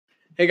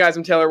Hey guys,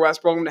 I'm Taylor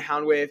West. Welcome to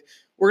Hound Wave.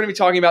 We're going to be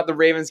talking about the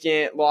Ravens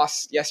game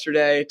loss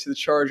yesterday to the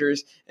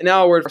Chargers. And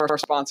now a word from our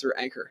sponsor,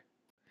 Anchor.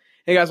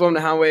 Hey guys, welcome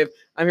to Hound Wave.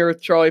 I'm here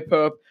with Charlie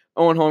Pope,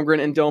 Owen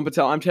Holmgren, and Dylan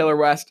Patel. I'm Taylor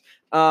West.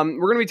 We're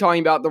going to be talking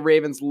about the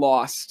Ravens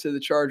loss to the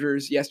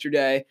Chargers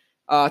yesterday,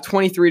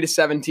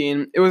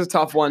 23-17. It was a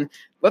tough one.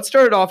 Let's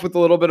start it off with a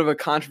little bit of a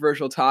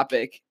controversial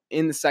topic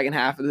in the second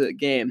half of the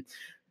game.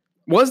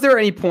 Was there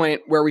any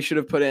point where we should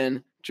have put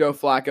in Joe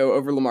Flacco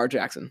over Lamar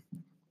Jackson?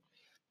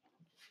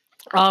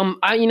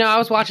 I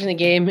was watching the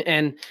game,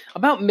 and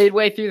about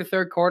midway through the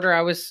third quarter,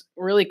 I was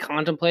really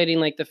contemplating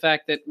the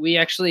fact that we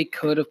actually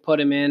could have put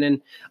him in,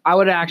 and I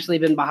would have actually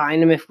been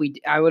behind him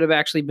I would have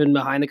actually been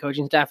behind the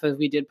coaching staff if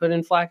we did put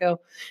in Flacco.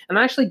 And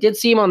I actually did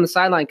see him on the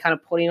sideline kind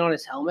of putting on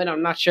his helmet.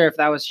 I'm not sure if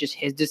that was just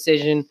his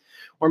decision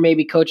or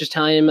maybe coach is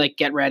telling him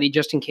get ready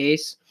just in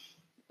case.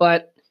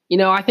 But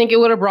I think it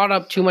would have brought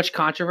up too much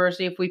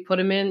controversy if we put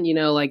him in.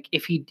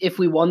 If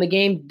we won the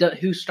game,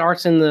 who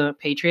starts in the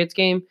Patriots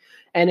game?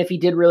 And if he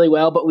did really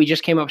well, but we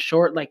just came up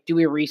short, do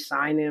we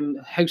re-sign him?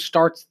 Who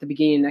starts at the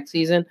beginning of next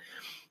season?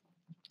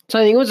 So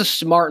I think it was a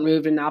smart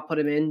move to not put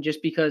him in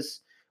just because,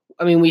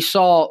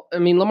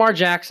 Lamar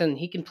Jackson,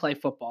 he can play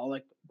football.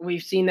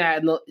 We've seen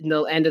that in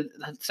the end of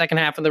the second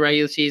half of the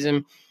regular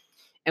season.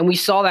 And we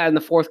saw that in the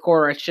fourth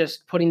quarter. It's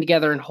just putting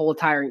together a whole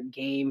entire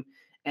game.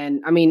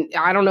 And,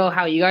 I don't know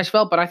how you guys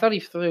felt, but I thought he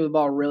threw the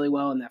ball really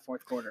well in that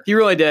fourth quarter. He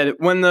really did.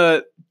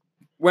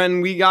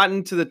 When we got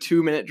into the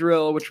 2-minute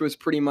drill, which was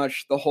pretty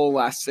much the whole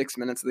last 6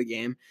 minutes of the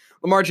game,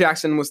 Lamar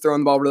Jackson was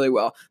throwing the ball really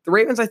well. The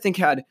Ravens, I think,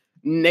 had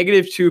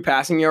 -2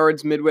 passing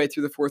yards midway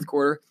through the fourth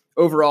quarter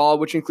overall,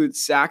 which includes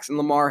sacks, and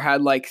Lamar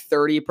had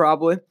 30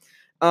 probably.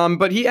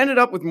 But he ended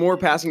up with more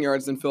passing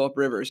yards than Phillip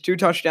Rivers. 2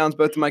 touchdowns,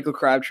 both to Michael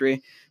Crabtree.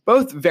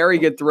 Both very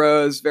good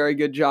throws, very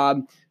good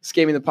job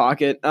escaping the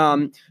pocket.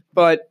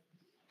 But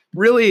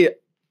really,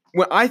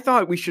 when I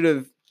thought we should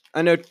have,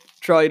 I know,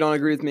 Charlie, you don't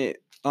agree with me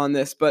on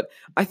this, but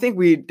I think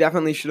we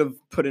definitely should have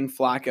put in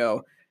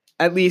Flacco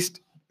at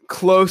least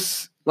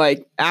close,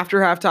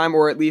 after halftime,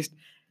 or at least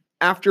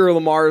after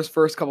Lamar's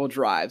first couple of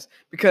drives,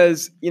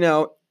 because,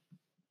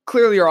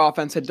 clearly our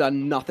offense had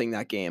done nothing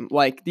that game.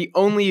 The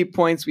only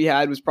points we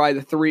had was probably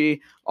the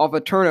 3 off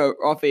a turnover,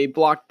 off a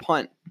blocked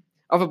punt,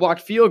 off a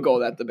blocked field goal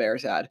that the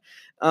Bears had.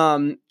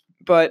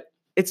 But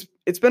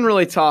it's been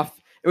really tough.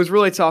 It was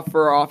really tough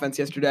for our offense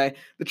yesterday.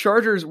 The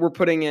Chargers were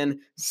putting in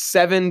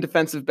 7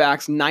 defensive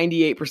backs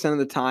 98% of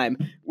the time,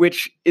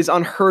 which is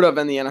unheard of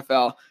in the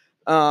NFL.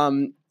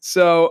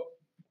 So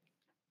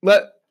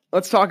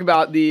let's talk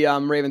about the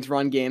Ravens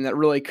run game that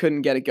really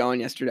couldn't get it going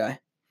yesterday.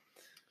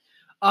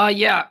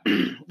 Yeah,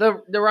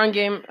 the run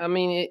game.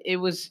 It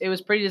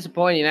was pretty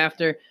disappointing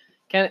after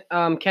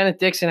Kenneth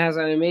Dixon has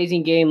an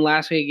amazing game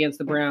last week against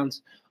the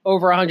Browns,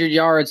 over 100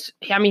 yards.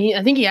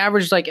 I think he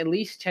averaged at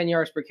least 10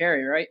 yards per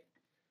carry, right?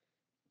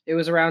 It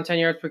was around 10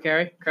 yards per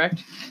carry,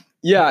 correct?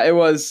 Yeah, it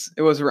was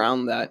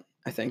around that.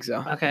 I think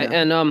so. Okay,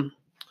 yeah. And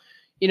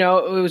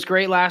it was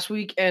great last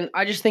week, and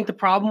I just think the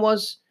problem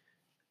was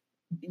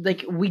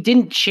we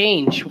didn't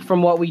change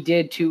from what we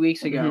did 2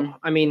 weeks ago.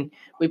 Mm-hmm.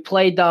 We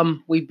played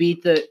them, we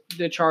beat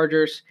the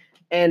Chargers,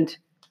 and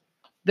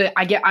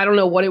I don't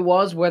know what it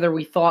was, whether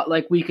we thought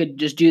we could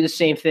just do the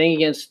same thing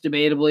against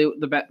debatably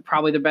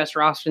probably the best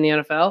roster in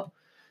the NFL.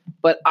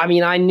 But I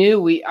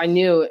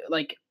knew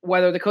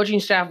whether the coaching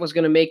staff was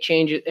going to make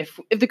changes.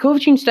 If the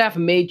coaching staff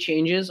made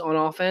changes on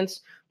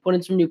offense, put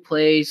in some new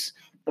plays,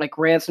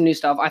 ran some new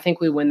stuff, I think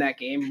we win that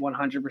game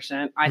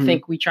 100%. I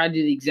think we tried to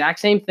do the exact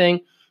same thing.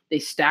 They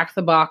stacked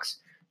the box.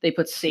 They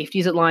put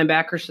safeties at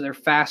linebacker, so they're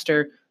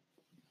faster.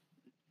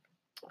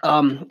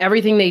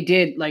 Everything they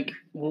did,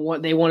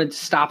 what they wanted to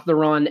stop the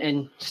run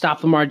and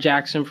stop Lamar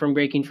Jackson from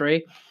breaking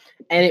free,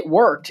 and it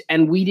worked.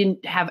 And we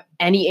didn't have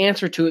any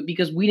answer to it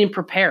because we didn't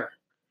prepare.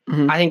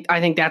 Mm-hmm. I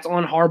think that's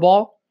on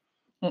Harbaugh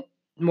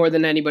more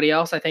than anybody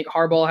else. I think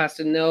Harbaugh has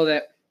to know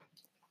that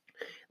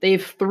they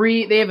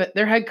have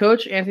their head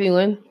coach, Anthony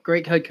Lynn,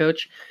 great head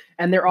coach,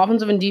 and their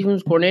offensive and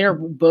defensive coordinator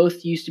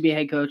both used to be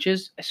head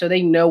coaches, so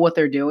they know what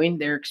they're doing.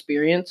 They're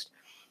experienced,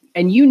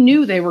 and you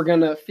knew they were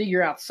going to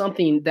figure out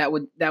something that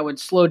would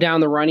slow down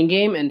the running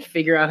game and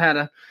figure out how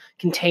to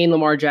contain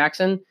Lamar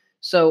Jackson.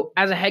 So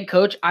as a head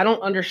coach, I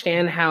don't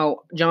understand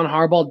how John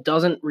Harbaugh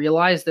doesn't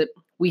realize that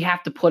we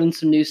have to put in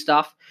some new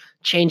stuff,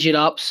 change it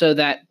up so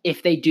that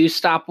if they do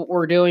stop what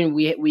we're doing,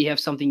 we have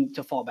something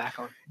to fall back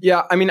on.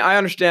 Yeah, I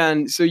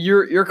understand. So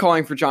you're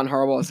calling for John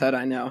Harbaugh's head,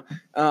 I know.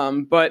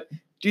 But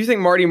do you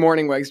think Marty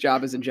Mornhinweg's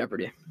job is in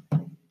jeopardy?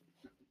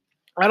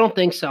 I don't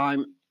think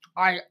so.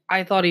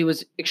 I thought he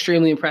was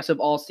extremely impressive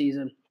all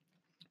season.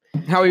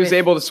 How he was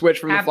able to switch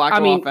from the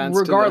Flacco offense.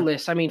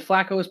 Regardless,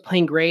 Flacco was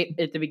playing great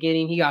at the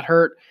beginning. He got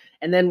hurt.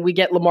 And then we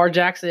get Lamar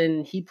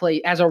Jackson. He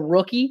played as a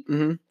rookie,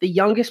 the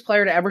youngest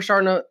player to ever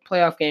start in a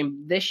playoff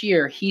game this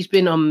year. He's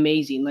been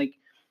amazing.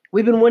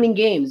 We've been winning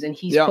games, and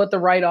he's put the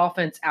right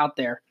offense out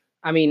there.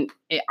 I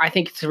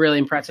think it's really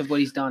impressive what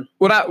he's done.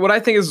 What I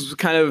think is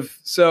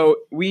so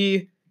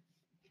we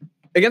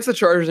against the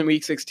Chargers in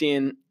Week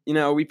 16,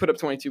 we put up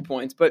 22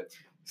 points, but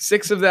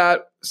six of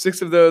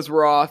those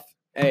were off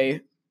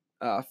a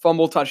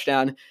fumble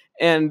touchdown,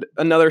 and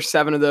another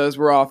 7 of those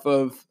were off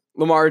of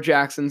Lamar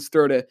Jackson's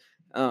throw to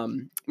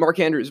Mark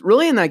Andrews.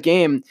 Really in that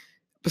game,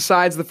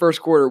 besides the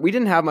first quarter, we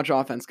didn't have much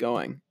offense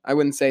going. I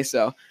wouldn't say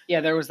so.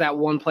 Yeah, there was that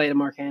one play to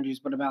Mark Andrews,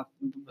 but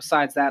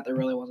besides that, there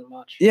really wasn't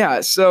much.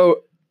 Yeah,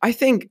 so I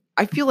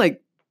feel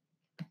like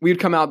we'd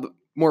come out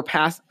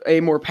a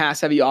more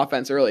pass heavy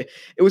offense early.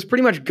 It was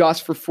pretty much Gus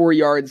for 4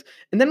 yards,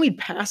 and then we'd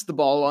pass the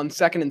ball on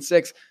 2nd and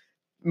 6,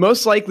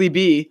 most likely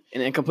be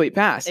an incomplete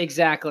pass.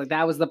 Exactly,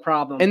 that was the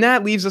problem. And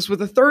that leaves us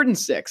with a 3rd and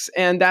 6,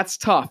 and that's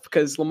tough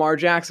because Lamar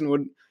Jackson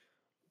would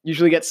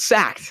usually get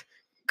sacked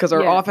because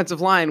our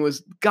offensive line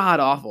was god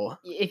awful.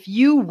 If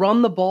you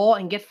run the ball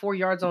and get 4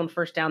 yards on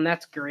first down,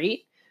 that's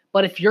great.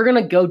 But if you're going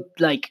to go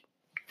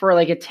for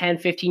a 10,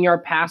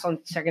 15-yard pass on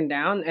 2nd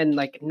down and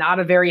not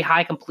a very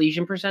high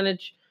completion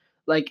percentage,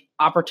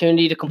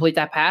 opportunity to complete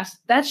that pass,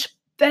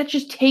 that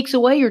just takes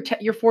away your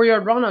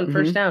 4-yard run on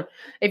first down.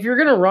 If you're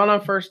going to run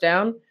on first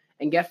down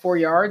and get 4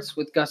 yards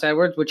with Gus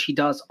Edwards, which he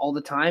does all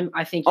the time,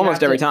 I think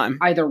almost every time,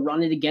 either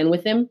run it again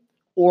with him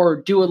or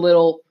do a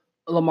little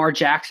Lamar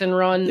Jackson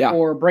run,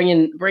 or bring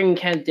in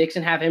Ken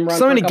Dixon, have him run.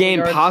 Something to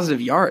gain positive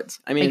yards.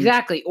 I mean,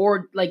 exactly,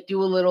 or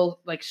do a little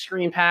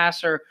screen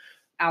pass or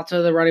out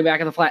to the running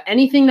back in the flat.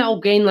 Anything that will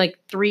gain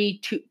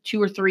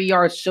 2 or 3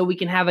 yards, so we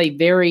can have a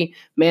very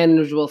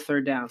manageable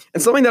 3rd down.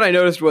 And something that I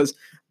noticed was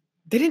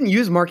they didn't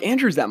use Mark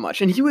Andrews that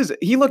much, and he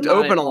looked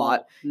open a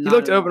lot. He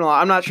looked open a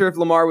lot. I'm not sure if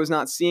Lamar was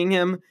not seeing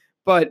him,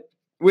 but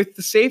with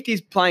the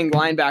safeties playing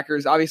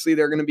linebackers, obviously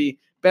they're going to be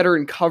better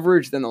in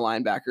coverage than the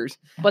linebackers.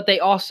 But they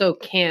also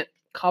can't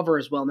cover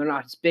as well. And they're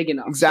not as big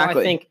enough. Exactly. So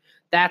I think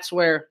that's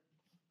where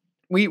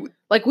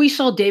we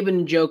saw David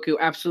Njoku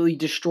absolutely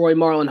destroy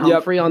Marlon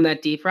Humphrey on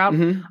that deep route.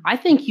 Mm-hmm. I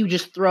think you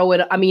just throw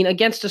it. I mean,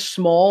 against a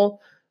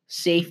small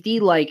safety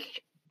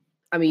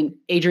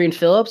Adrian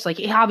Phillips,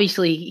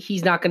 obviously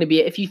he's not going to be,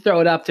 if you throw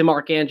it up to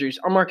Mark Andrews,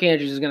 or Mark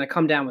Andrews is going to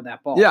come down with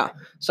that ball. Yeah.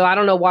 So I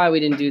don't know why we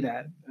didn't do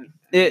that.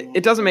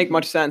 It doesn't make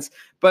much sense.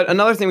 But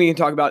another thing we can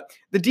talk about,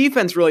 the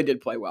defense really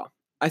did play well.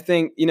 I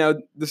think,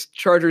 the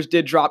Chargers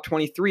did drop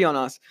 23 on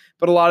us,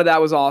 but a lot of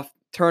that was off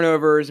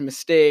turnovers,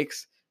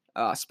 mistakes,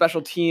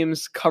 special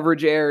teams,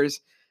 coverage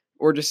errors,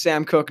 or just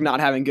Sam Cook not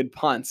having good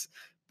punts.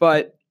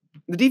 But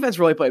the defense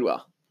really played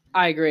well.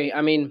 I agree.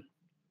 I mean,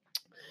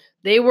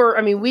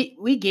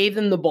 we gave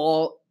them the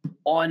ball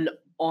on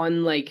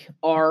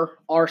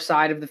our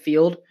side of the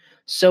field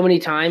so many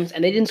times,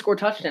 and they didn't score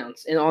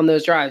touchdowns on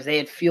those drives. They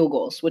had field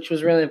goals, which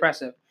was really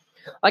impressive.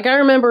 I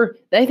remember,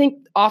 I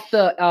think off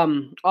that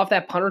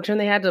punt return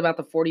they had to about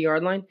the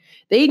 40-yard line,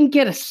 they didn't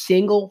get a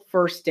single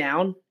first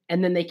down,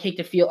 and then they kicked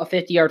a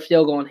 50-yard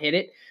field goal and hit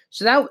it.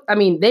 So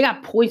they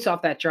got points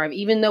off that drive,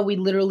 even though we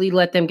literally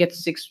let them get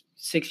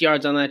six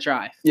yards on that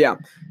drive. Yeah.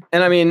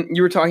 And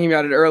you were talking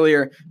about it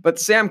earlier, but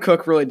Sam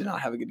Cook really did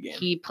not have a good game.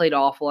 He played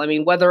awful.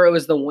 Whether it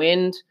was the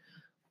wind,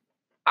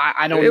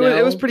 I don't know.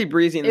 It was pretty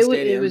breezy in the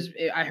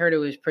stadium. I heard it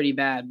was pretty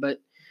bad, but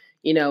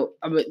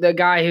the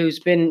guy who's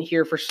been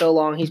here for so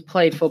long, he's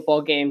played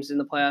football games in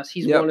the playoffs.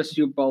 He's won a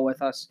Super Bowl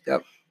with us.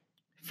 Yep.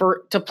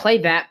 To play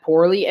that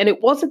poorly, and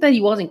it wasn't that he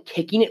wasn't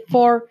kicking it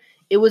far,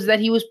 it was that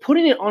he was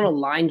putting it on a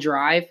line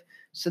drive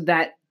so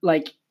that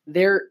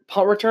their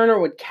punt returner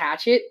would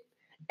catch it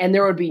and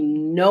there would be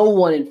no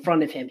one in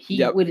front of him.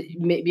 He would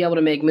be able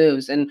to make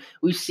moves. And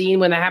we've seen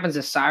when that happens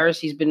to Cyrus,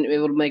 he's been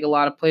able to make a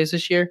lot of plays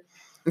this year.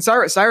 And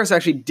Cyrus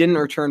actually didn't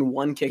return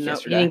one kick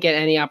yesterday. He didn't get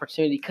any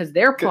opportunity because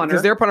their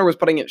punter was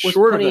putting it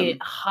short of him.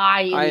 It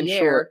high in the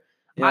air.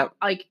 Yep.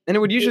 And it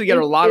would usually get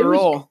a lot of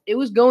roll. It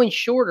was going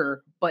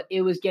shorter, but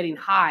it was getting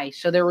high,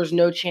 so there was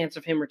no chance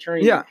of him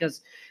returning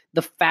because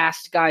the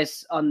fast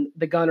guys on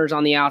the gunners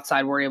on the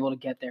outside were able to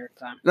get there at the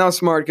time. That was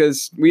smart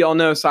because we all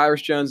know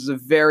Cyrus Jones is a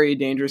very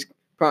dangerous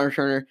punt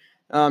returner.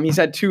 He's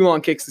had 2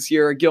 long kicks this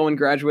year, a Gilman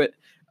graduate.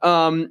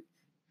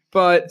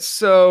 But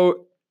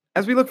so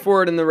as we look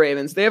forward in the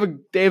Ravens, they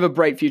have a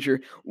bright future.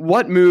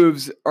 What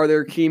moves are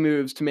their key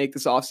moves to make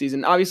this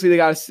offseason? Obviously, they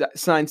got to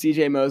sign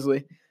C.J.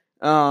 Mosley.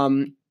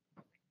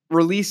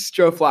 Release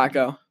Joe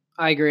Flacco.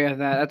 I agree with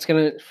that. That's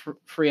going to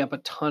free up a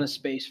ton of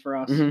space for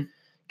us. Mm-hmm.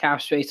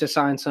 Cap space to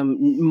sign some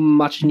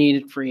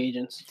much-needed free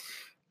agents.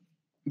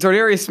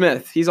 Za'Darius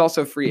Smith, he's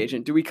also a free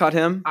agent. Do we cut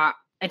him?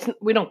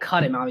 We don't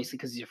cut him, obviously,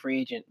 because he's a free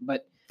agent.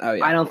 But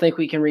I don't think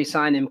we can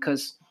re-sign him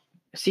because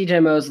C.J.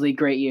 Mosley,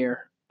 great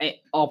year.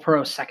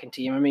 All-pro second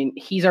team.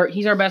 He's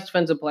our best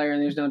defensive player,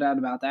 and there's no doubt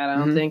about that. I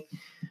don't think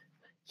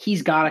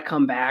he's got to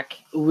come back.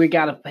 We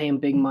got to pay him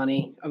big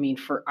money.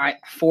 For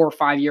 4 or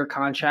 5 year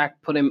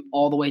contract, put him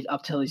all the way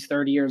up till he's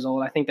 30 years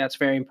old. I think that's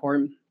very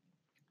important.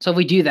 So if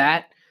we do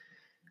that,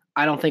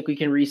 I don't think we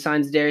can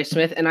re-sign Za'Darius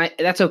Smith, and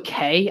that's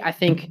okay. I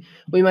think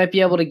we might be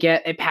able to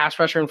get a pass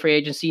rusher in free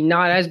agency,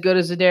 not as good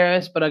as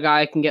Za'Darius, but a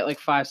guy who can get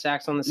 5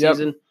 sacks on the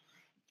season.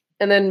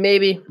 And then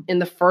maybe in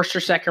the first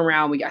or second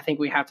round, I think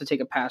we have to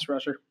take a pass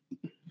rusher.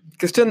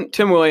 Because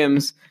Tim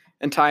Williams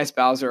and Tyus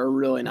Bowser are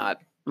really not.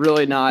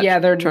 Yeah,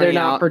 they're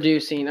not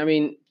producing.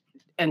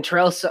 And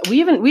Terrell Suggs,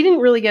 we didn't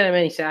really get him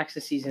any sacks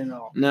this season at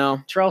all.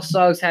 No, Terrell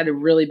Suggs had a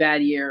really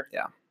bad year.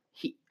 Yeah,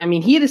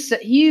 he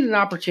had an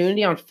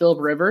opportunity on Philip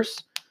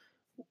Rivers.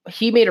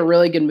 He made a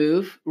really good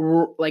move,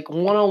 like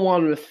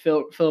 1-on-1 with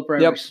Philip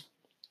Rivers. Yep.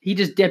 He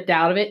just dipped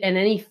out of it, and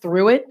then he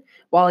threw it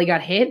while he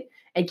got hit,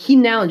 and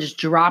Keenan Allen just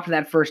dropped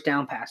that first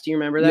down pass. Do you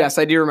remember that? Yes,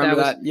 I do remember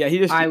that. Yeah,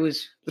 the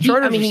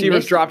Chargers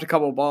receivers dropped a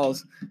couple of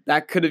balls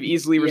that could have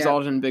easily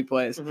resulted in big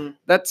plays. Mhm.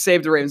 That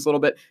saved the Ravens a little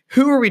bit.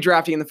 Who are we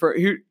drafting in the first?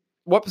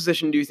 What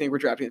position do you think we're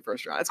drafting in the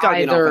first round? It's got to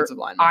be an offensive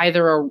lineman.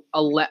 Either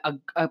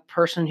a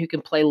person who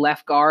can play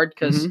left guard,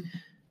 because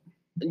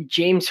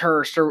James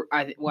Hurst or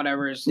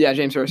whatever is. Yeah,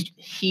 James Hurst.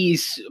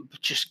 He's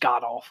just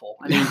god awful.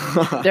 I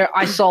mean,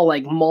 I saw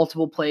like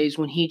multiple plays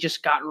when he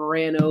just got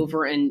ran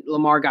over and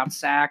Lamar got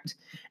sacked,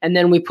 and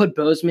then we put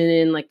Bozeman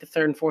in like the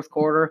third and fourth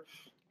quarter,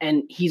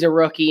 and he's a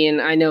rookie,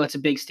 and I know it's a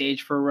big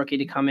stage for a rookie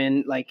to come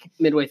in like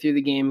midway through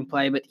the game and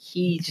play, but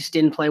he just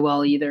didn't play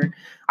well either.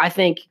 I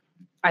think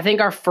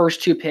our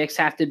first two picks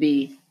have to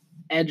be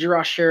edge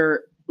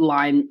rusher,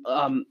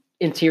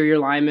 interior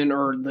lineman,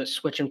 or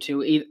switch them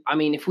to. I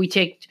mean, if we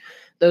take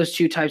those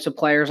two types of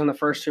players in the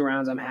first 2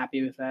 rounds, I'm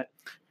happy with that.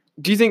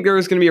 Do you think there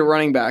was going to be a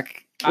running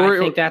back? I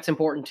think that's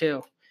important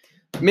too.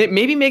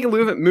 Maybe make a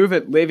move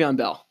at Le'Veon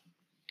Bell.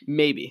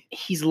 Maybe.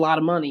 He's a lot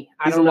of money.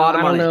 I don't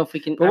know if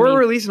we can. But we're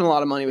releasing a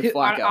lot of money with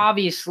Flacco.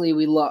 Obviously,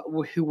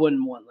 who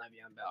wouldn't want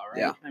Le'Veon Bell, right?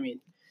 Yeah. I mean,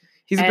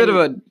 he's a bit of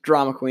a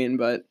drama queen,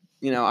 but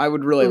I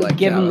would really like to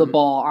give him the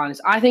ball.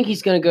 Honest, I think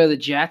he's going to go to the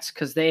Jets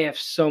because they have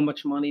so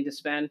much money to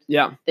spend.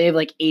 Yeah, they have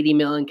like $80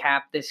 million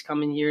cap this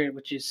coming year,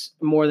 which is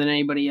more than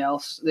anybody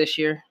else this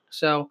year.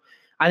 So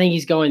I think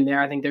he's going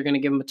there. I think they're going to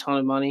give him a ton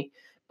of money.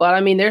 But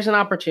I mean, there's an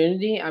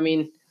opportunity. I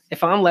mean,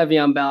 if I'm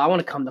Le'Veon Bell, I want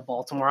to come to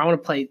Baltimore. I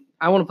want to play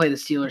the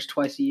Steelers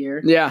twice a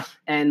year. Yeah,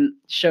 and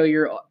show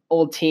your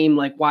old team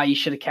like why you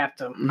should have kept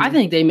them. Mm-hmm. I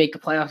think they make the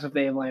playoffs if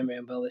they have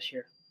Le'Veon Bell this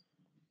year.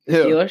 Who?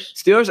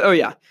 Steelers? Oh,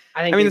 yeah.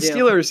 I the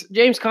Steelers.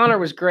 James Conner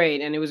was great,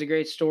 and it was a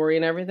great story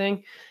and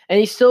everything. And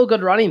he's still a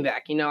good running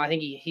back. I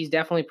think he's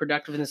definitely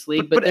productive in this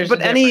league. But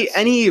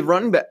any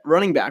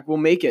running back will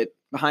make it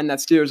behind that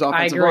Steelers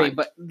offensive line. I agree,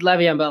 but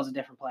Le'Veon Bell's a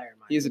different player.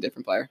 He's a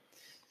different player.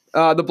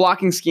 The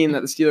blocking scheme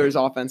that the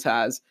Steelers offense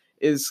has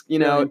is,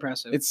 really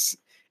impressive.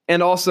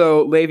 And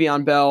also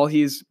Le'Veon Bell,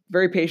 he's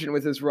very patient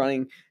with his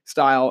running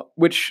style,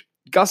 which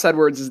Gus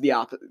Edwards is the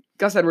opposite.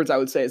 Gus Edwards, I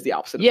would say, is the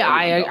opposite. Yeah,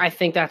 I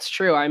think that's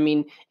true. I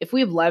mean, if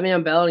we have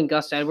Le'Veon Bell and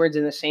Gus Edwards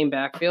in the same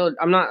backfield,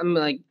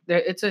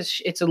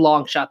 it's a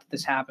long shot that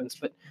this happens,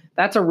 but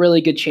that's a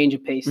really good change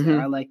of pace there.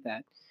 I like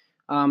that.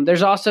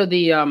 There's also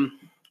the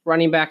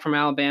running back from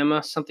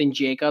Alabama, something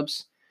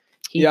Jacobs.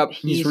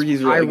 He's really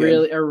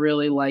good. I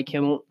really like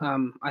him.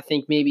 I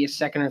think maybe a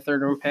second or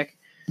third round pick.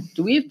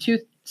 Do we have 2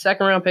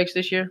 second round picks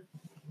this year?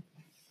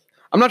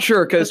 I'm not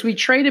sure because we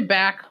traded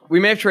back.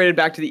 We may have traded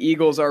back to the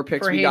Eagles our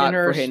picks we got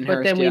for Hayden Hurst.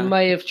 But then we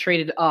might have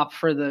traded up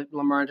for the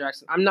Lamar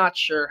Jackson. I'm not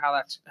sure how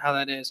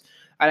that is.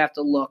 I'd have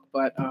to look,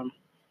 but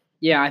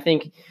I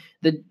think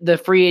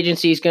the free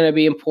agency is going to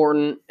be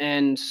important,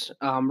 and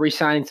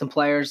re-signing some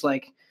players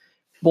like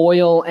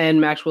Boyle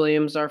and Max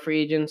Williams are free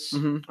agents.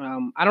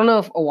 Mm-hmm. I don't know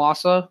if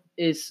Owasa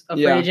is a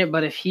free agent,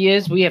 but if he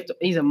is,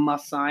 he's a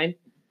must sign.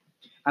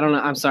 I don't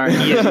know. I'm sorry.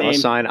 He is a must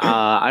sign.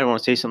 I want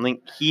to say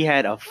something. He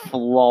had a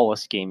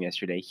flawless game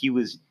yesterday. He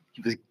was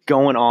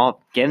going off,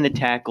 getting the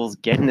tackles,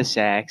 getting the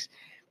sacks,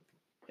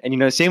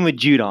 and same with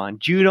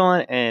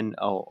Judon and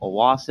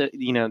Owasa.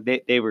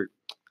 They were.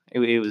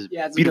 It was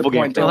a beautiful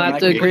game. I'll have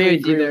to agree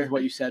with you there.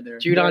 What you said there.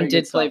 Judon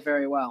did play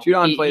very well.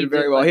 Judon played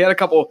very well. He had a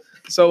couple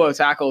solo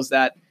tackles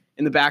that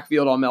in the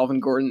backfield on Melvin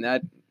Gordon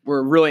that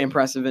were really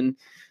impressive and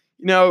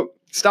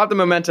stopped the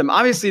momentum.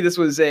 Obviously, this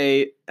was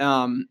a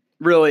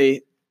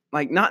really.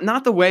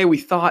 Not the way we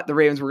thought the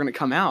Ravens were going to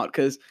come out,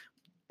 because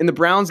in the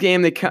Browns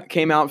game, they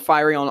came out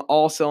firing on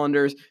all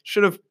cylinders,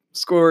 should have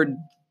scored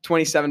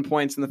 27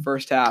 points in the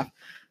first half.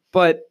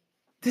 But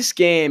this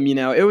game,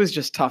 it was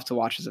just tough to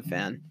watch as a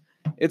fan.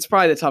 It's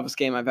probably the toughest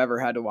game I've ever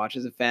had to watch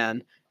as a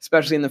fan,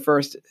 especially in the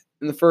first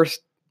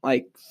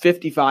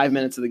 55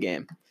 minutes of the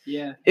game.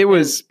 Yeah. It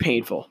was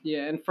painful.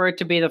 Yeah, and for it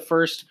to be the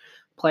first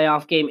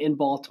playoff game in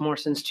Baltimore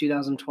since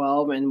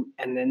 2012 and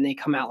then they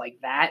come out like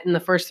that in the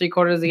first 3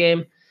 quarters of the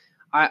game,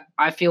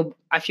 I feel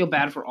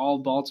bad for all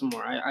of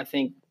Baltimore. I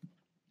think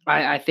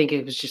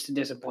it was just a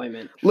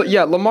disappointment.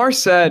 Yeah, Lamar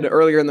said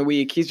earlier in the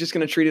week he's just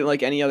going to treat it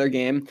like any other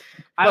game.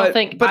 I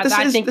think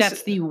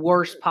that's the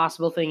worst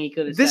possible thing he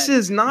could have said. This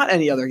is not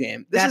any other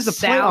game. This is a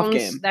playoff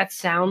game. That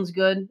sounds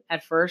good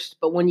at first,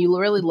 but when you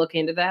really look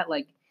into that,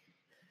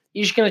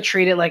 you're just going to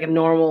treat it like a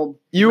normal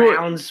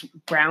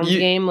Browns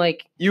game.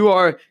 You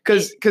are,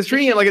 because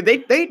treating it like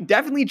they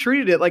definitely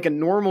treated it like a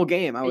normal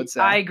game, I would say.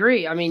 I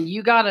agree. I mean,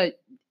 you got to.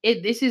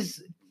 This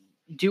is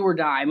do or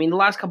die. I mean, the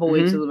last couple of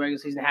weeks of the regular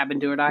season have been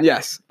do or die.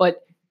 Yes.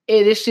 But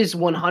this is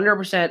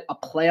 100% a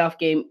playoff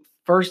game,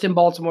 first in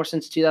Baltimore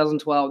since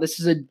 2012. This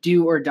is a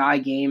do or die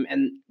game,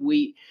 and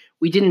we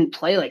didn't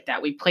play like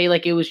that. We played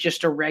like it was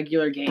just a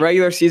regular game.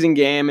 Regular season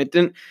game. It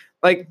didn't,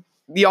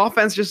 the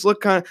offense just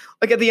looked kind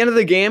of, at the end of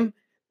the game,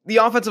 the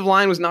offensive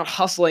line was not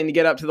hustling to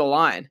get up to the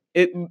line.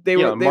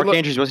 Mark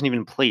Andrews wasn't even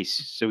in place,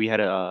 so we had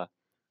a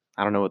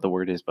I don't know what the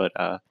word is, but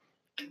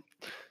he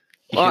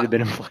Well, should have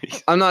been in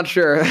place. I'm not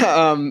sure,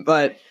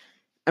 but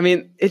I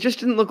mean, it just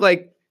didn't look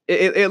like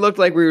it looked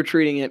like we were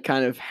treating it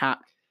kind of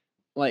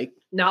like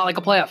Not like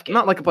a playoff game.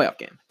 not like a playoff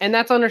game. And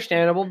that's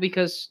understandable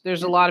because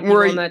there's a lot of people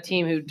We're on that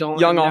team who don't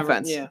Young have never-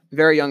 offense, Yeah,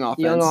 very young offense.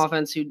 young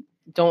offense who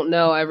don't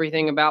know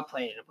everything about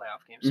playing in a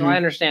playoff game. So Mhm. I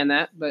understand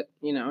that, but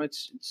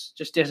it's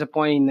just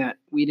disappointing that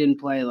we didn't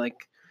play like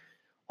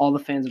all the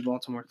fans of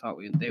Baltimore thought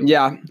they would.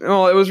 Yeah,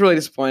 well, it was really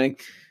disappointing,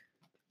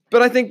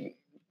 but I think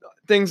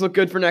things look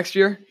good for next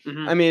year.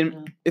 Mhm. I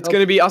mean, it's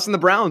going to be us and the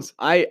Browns.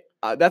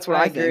 That's what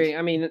I agree. think.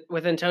 I mean,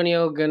 with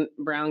Antonio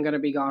Brown going to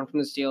be gone from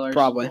the Steelers,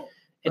 Probably.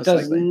 it most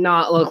does likely.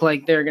 not look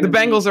like they're going The to.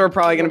 Bengals are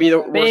probably going to be the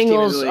worst team in the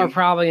Bengals are league.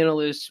 probably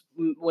going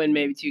to win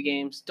maybe 2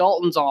 games.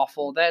 Dalton's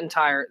awful.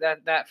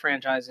 That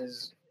franchise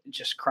is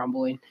just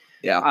crumbling.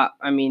 Yeah.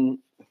 I mean,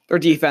 Their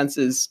defense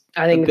is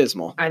I think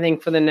abysmal.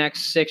 for the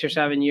next 6 or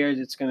 7 years,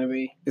 it's going to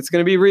be. It's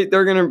going to be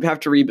they're going to have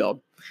to rebuild.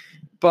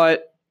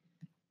 But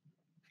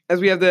as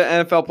we have the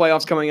NFL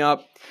playoffs coming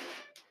up,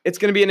 it's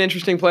going to be an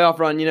interesting playoff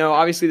run. You know,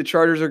 obviously the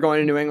Chargers are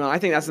going to New England. I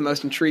think that's the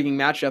most intriguing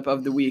matchup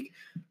of the week.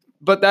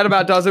 But that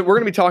about does it. We're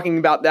going to be talking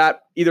about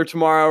that either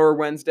tomorrow or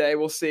Wednesday.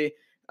 We'll see.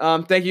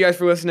 Thank you guys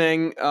for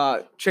listening.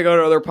 Check out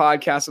our other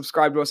podcasts.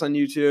 Subscribe to us on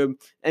YouTube.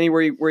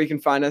 Anywhere where you can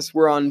find us.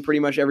 We're on pretty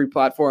much every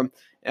platform.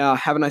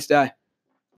 Have a nice day.